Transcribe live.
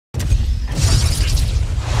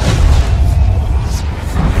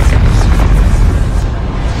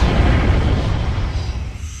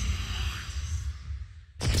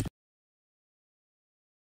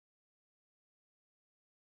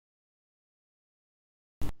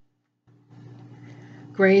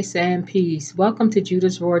grace, and peace. Welcome to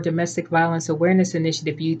Judah's Roar Domestic Violence Awareness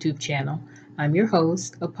Initiative YouTube channel. I'm your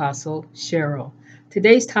host, Apostle Cheryl.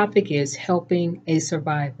 Today's topic is helping a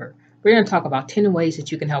survivor. We're going to talk about 10 ways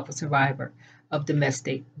that you can help a survivor of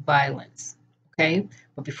domestic violence. Okay,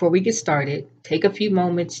 but before we get started, take a few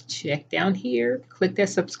moments, check down here, click that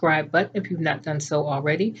subscribe button if you've not done so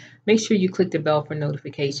already. Make sure you click the bell for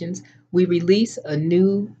notifications. We release a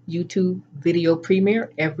new YouTube video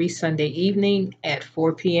premiere every Sunday evening at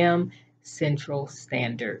 4 p.m. Central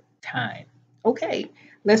Standard Time. Okay,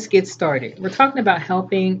 let's get started. We're talking about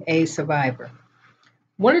helping a survivor.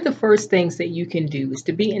 One of the first things that you can do is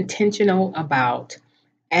to be intentional about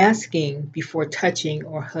asking before touching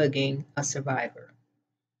or hugging a survivor.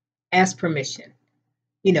 Ask permission.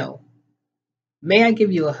 May I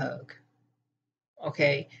give you a hug?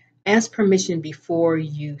 Okay. Ask permission before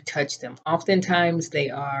you touch them. Oftentimes they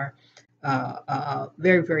are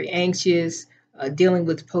very, very anxious, dealing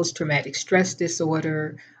with post-traumatic stress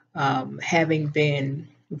disorder, having been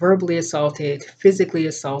verbally assaulted, physically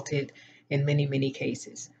assaulted in many, many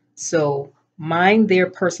cases. So mind their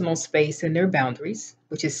personal space and their boundaries,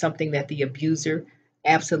 which is something that the abuser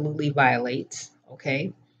absolutely violates.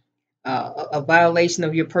 Okay. A violation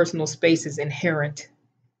of your personal space is inherent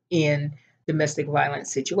in domestic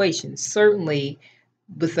violence situations. Certainly,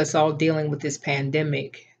 with us all dealing with this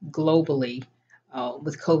pandemic globally,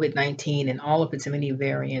 with COVID-19 and all of its many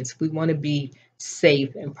variants, we want to be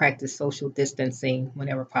safe and practice social distancing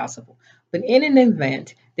whenever possible. But in an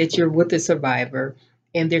event that you're with a survivor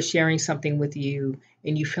and they're sharing something with you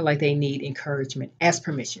and you feel like they need encouragement, ask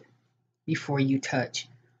permission before you touch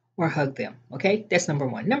or hug them. Okay, that's number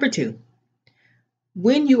one. Number two,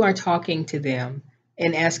 when you are talking to them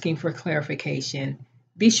and asking for clarification,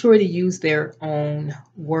 be sure to use their own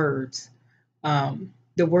words,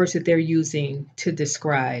 the words that they're using to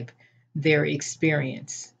describe their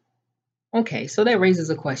experience. Okay, so that raises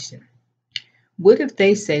a question. What if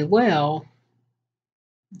they say, well,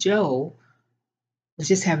 Joe was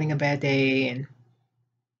just having a bad day and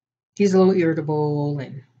he's a little irritable,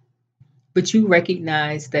 but you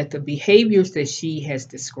recognize that the behaviors that she has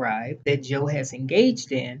described, that Joe has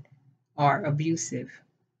engaged in, are abusive.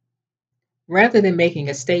 Rather than making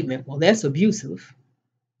a statement, well, that's abusive,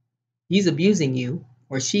 he's abusing you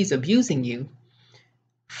or she's abusing you,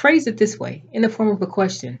 phrase it this way in the form of a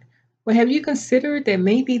question. Well, have you considered that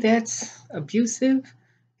maybe that's abusive?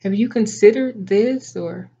 Have you considered this?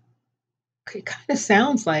 Or it kind of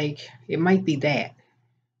sounds like it might be that.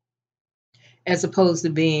 As opposed to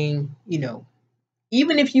being,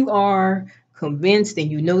 even if you are convinced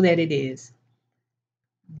and you know that it is,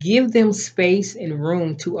 give them space and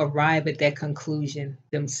room to arrive at that conclusion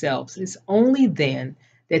themselves. It's only then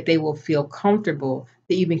that they will feel comfortable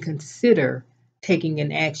to even consider taking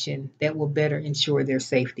an action that will better ensure their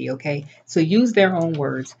safety. Okay, so use their own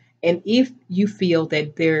words. And if you feel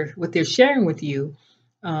that what they're sharing with you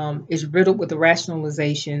is riddled with the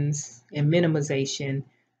rationalizations and minimization,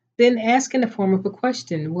 then ask in the form of a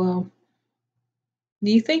question. Well,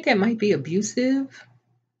 do you think that might be abusive?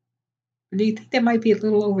 Do you think that might be a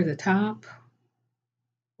little over the top?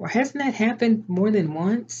 Or hasn't that happened more than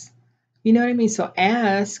once? You know what I mean? So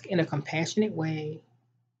ask in a compassionate way,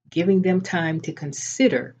 giving them time to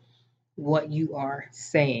consider what you are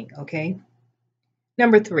saying, okay?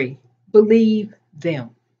 Number three, believe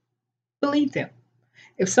them. Believe them.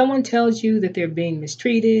 If someone tells you that they're being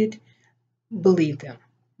mistreated, believe them.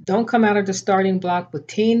 Don't come out of the starting block with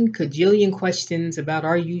 10 cajillion questions about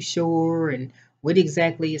are you sure and what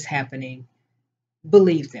exactly is happening.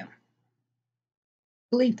 Believe them.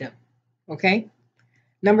 Believe them. Okay?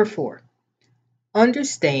 Number four,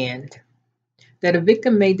 understand that a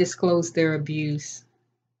victim may disclose their abuse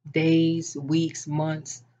days, weeks,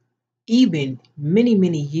 months, even many,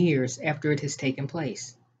 many years after it has taken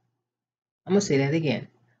place. I'm going to say that again.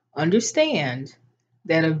 Understand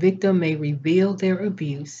that a victim may reveal their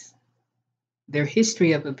abuse, their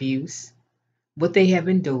history of abuse, what they have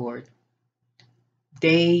endured,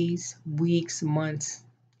 days, weeks, months,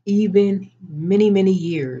 even many, many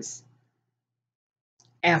years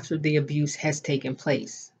after the abuse has taken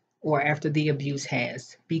place or after the abuse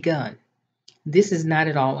has begun. This is not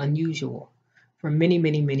at all unusual for many,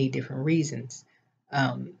 many, many different reasons.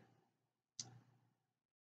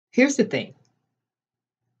 Here's the thing.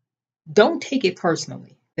 Don't take it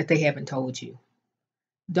personally that they haven't told you.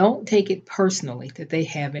 Don't take it personally that they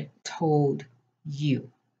haven't told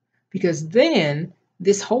you, because then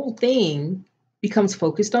this whole thing becomes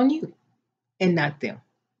focused on you and not them.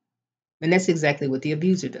 And that's exactly what the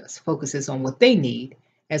abuser does, focuses on what they need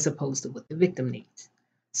as opposed to what the victim needs.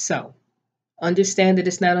 So Understand that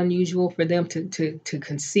it's not unusual for them to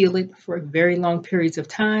conceal it for very long periods of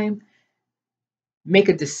time. Make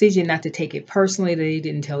a decision not to take it personally that they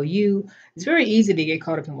didn't tell you. It's very easy to get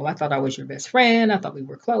caught up in, well, I thought I was your best friend. I thought we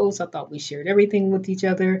were close. I thought we shared everything with each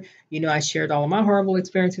other. I shared all of my horrible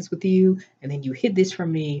experiences with you, and then you hid this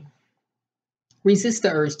from me. Resist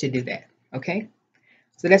the urge to do that. Okay?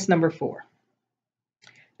 So that's number 4.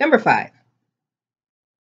 Number 5,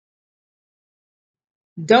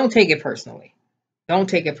 don't take it personally. Don't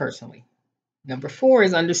take it personally. Number 4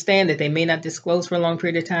 is understand that they may not disclose for a long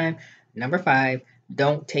period of time. Number 5,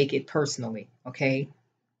 don't take it personally. Okay?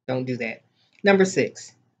 Don't do that. Number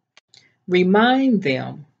 6, remind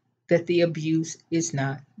them that the abuse is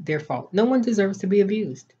not their fault. No one deserves to be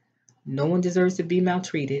abused. No one deserves to be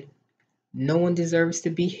maltreated. No one deserves to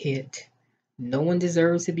be hit. No one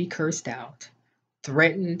deserves to be cursed out,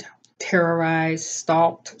 threatened, terrorized,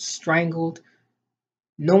 stalked, strangled.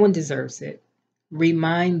 No one deserves it.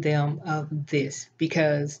 Remind them of this,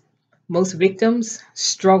 because most victims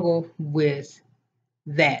struggle with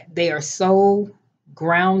that. They are so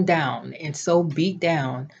ground down and so beat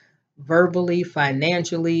down verbally,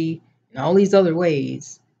 financially, and all these other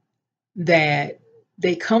ways that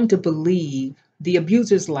they come to believe the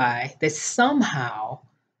abuser's lie that somehow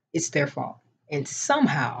it's their fault and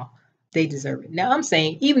somehow they deserve it. Now, I'm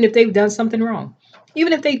saying even if they've done something wrong,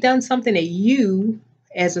 even if they've done something that you,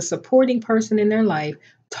 as a supporting person in their life,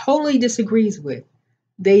 totally disagrees with,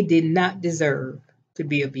 they did not deserve to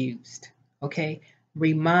be abused. Okay?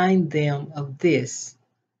 Remind them of this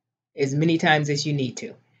as many times as you need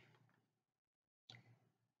to.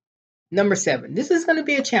 Number 7, this is going to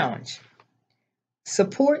be a challenge.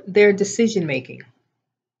 Support their decision making.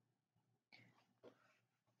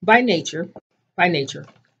 By nature,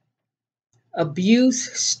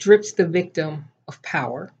 abuse strips the victim of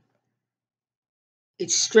power.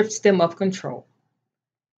 It strips them of control.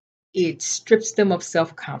 It strips them of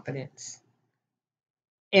self-confidence.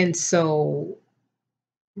 And so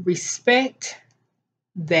respect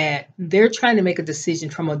that they're trying to make a decision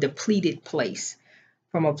from a depleted place,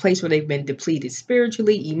 from a place where they've been depleted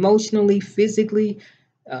spiritually, emotionally, physically,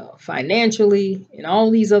 financially, in all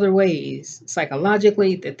these other ways,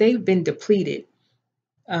 psychologically, that they've been depleted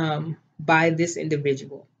by this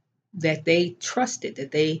individual that they trusted,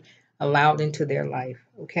 that they allowed into their life.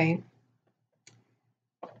 Okay?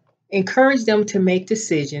 Encourage them to make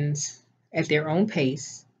decisions at their own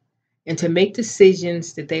pace and to make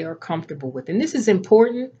decisions that they are comfortable with. And this is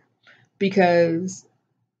important because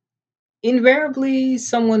invariably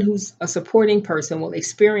someone who's a supporting person will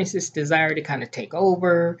experience this desire to kind of take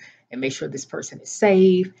over and make sure this person is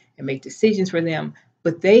safe and make decisions for them,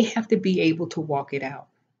 but they have to be able to walk it out.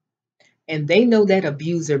 And they know that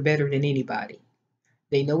abuser better than anybody.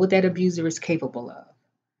 They know what that abuser is capable of.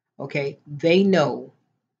 Okay? They know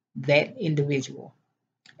that individual.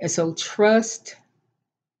 And so trust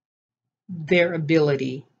their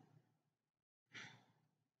ability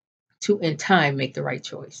to, in time, make the right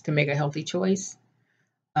choice, to make a healthy choice.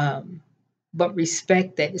 But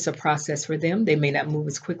respect that it's a process for them. They may not move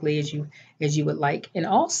as quickly as you would like. And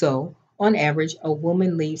also, on average, a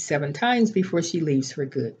woman leaves 7 times before she leaves for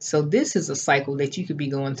good. So this is a cycle that you could be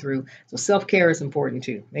going through. So self-care is important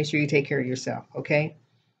too. Make sure you take care of yourself, okay?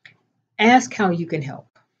 Ask how you can help.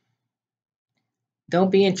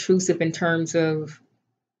 Don't be intrusive in terms of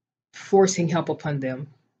forcing help upon them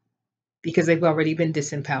because they've already been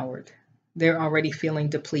disempowered. They're already feeling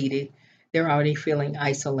depleted. They're already feeling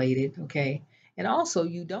isolated, okay? And also,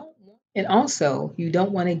 you don't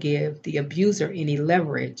want to give the abuser any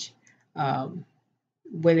leverage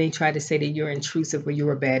when they try to say that you're intrusive or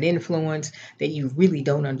you're a bad influence, that you really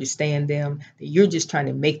don't understand them, that you're just trying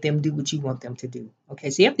to make them do what you want them to do. Okay,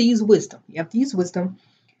 so you have to use wisdom.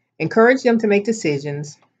 Encourage them to make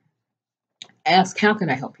decisions. Ask, how can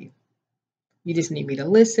I help you? You just need me to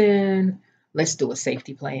listen. Let's do a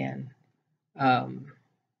safety plan.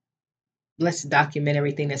 Let's document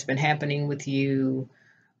everything that's been happening with you.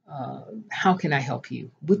 How can I help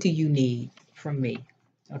you? What do you need from me?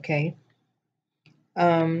 Okay.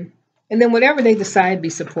 And then whatever they decide, be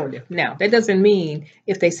supportive. Now, that doesn't mean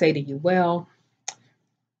if they say to you, well,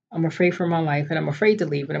 I'm afraid for my life and I'm afraid to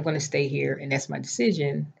leave and I'm going to stay here and that's my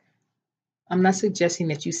decision. I'm not suggesting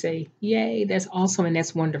that you say, yay, that's awesome and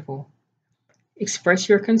that's wonderful. Express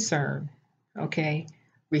your concern, okay?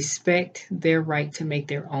 Respect their right to make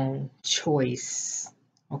their own choice,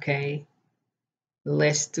 okay?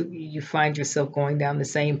 Lest you find yourself going down the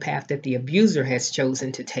same path that the abuser has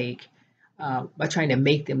chosen to take by trying to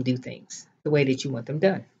make them do things the way that you want them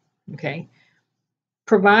done, okay?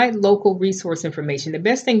 Provide local resource information. The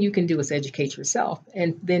best thing you can do is educate yourself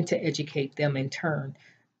and then to educate them in turn.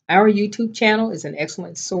 Our YouTube channel is an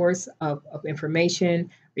excellent source of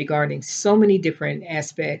information regarding so many different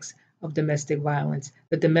aspects of domestic violence.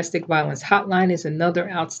 The Domestic Violence Hotline is another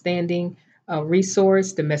outstanding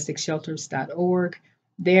resource, domesticshelters.org.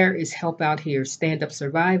 There is Help Out Here, Stand Up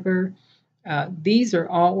Survivor. These are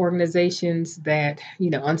all organizations that,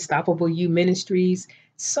 Unstoppable You Ministries,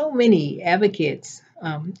 so many advocates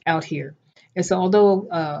out here. And so,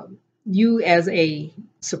 although you as a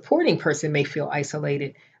supporting person may feel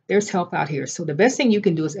isolated, there's help out here. So, the best thing you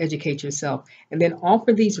can do is educate yourself and then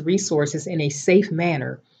offer these resources in a safe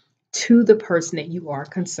manner to the person that you are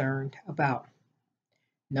concerned about.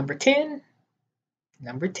 Number 10,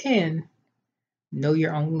 know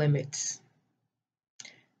your own limits.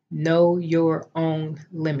 Know your own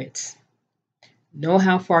limits. Know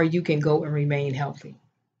how far you can go and remain healthy.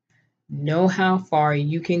 Know how far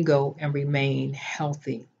you can go and remain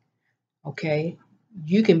healthy. Okay?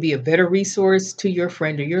 You can be a better resource to your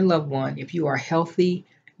friend or your loved one if you are healthy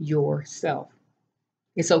yourself.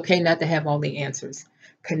 It's okay not to have all the answers.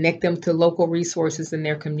 Connect them to local resources in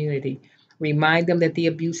their community. Remind them that the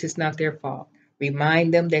abuse is not their fault.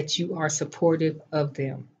 Remind them that you are supportive of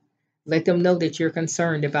them. Let them know that you're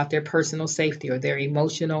concerned about their personal safety or their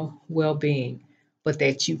emotional well-being, but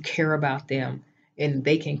that you care about them and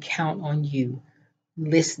they can count on you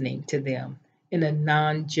listening to them in a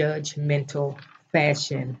non-judgmental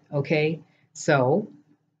fashion, okay? So,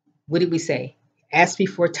 what did we say? Ask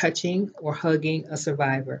before touching or hugging a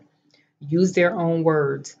survivor. Use their own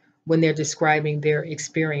words when they're describing their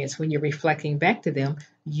experience. When you're reflecting back to them,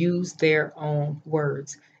 use their own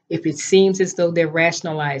words. If it seems as though they're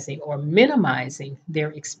rationalizing or minimizing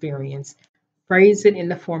their experience, phrase it in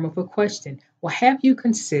the form of a question. Well, have you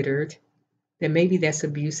considered that maybe that's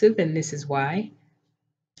abusive and this is why?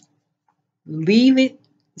 Leave it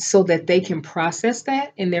so that they can process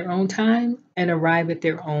that in their own time and arrive at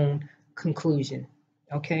their own conclusion.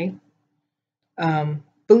 Okay?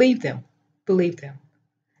 Believe them. Believe them.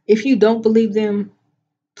 If you don't believe them,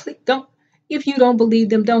 please don't. If you don't believe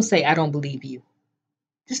them, don't say I don't believe you.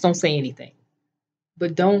 Just don't say anything.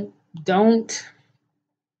 But don't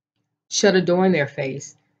shut a door in their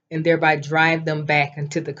face and thereby drive them back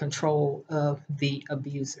into the control of the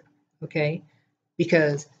abuser. Okay?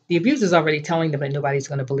 Because the abuser is already telling them that nobody's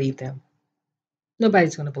going to believe them.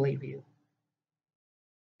 Nobody's going to believe you.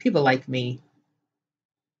 People like me,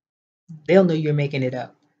 they'll know you're making it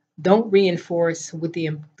up. Don't reinforce what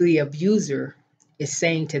the abuser is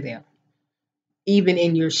saying to them, even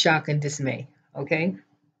in your shock and dismay. Okay?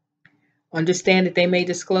 Understand that they may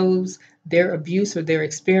disclose their abuse or their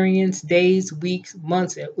experience days, weeks,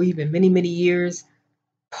 months, or even many, many years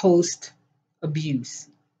post abuse.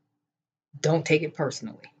 Don't take it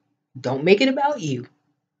personally. Don't make it about you.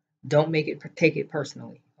 Don't take it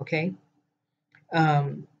personally. Okay?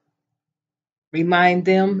 Remind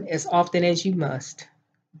them as often as you must,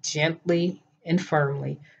 gently and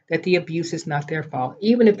firmly, that the abuse is not their fault,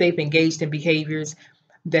 even if they've engaged in behaviors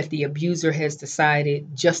that the abuser has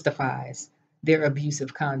decided justifies their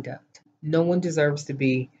abusive conduct. No one deserves to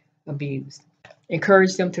be abused.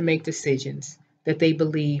 Encourage them to make decisions that they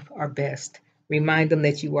believe are best. Remind them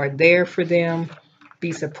that you are there for them.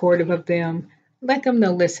 Be supportive of them. Let them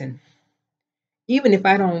know, listen, even if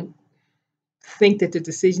I don't think that the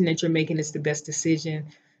decision that you're making is the best decision,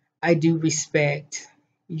 I do respect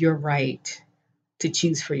your right to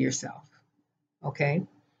choose for yourself. Okay?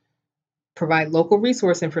 Provide local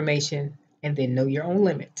resource information and then know your own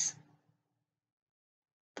limits.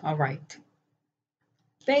 All right.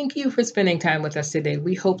 Thank you for spending time with us today.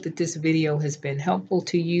 We hope that this video has been helpful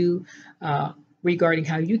to you regarding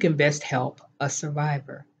how you can best help a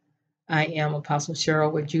survivor. I am Apostle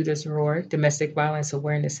Cheryl with Judah's Roar, Domestic Violence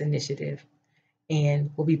Awareness Initiative, and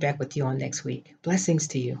we'll be back with you on next week. Blessings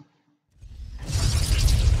to you.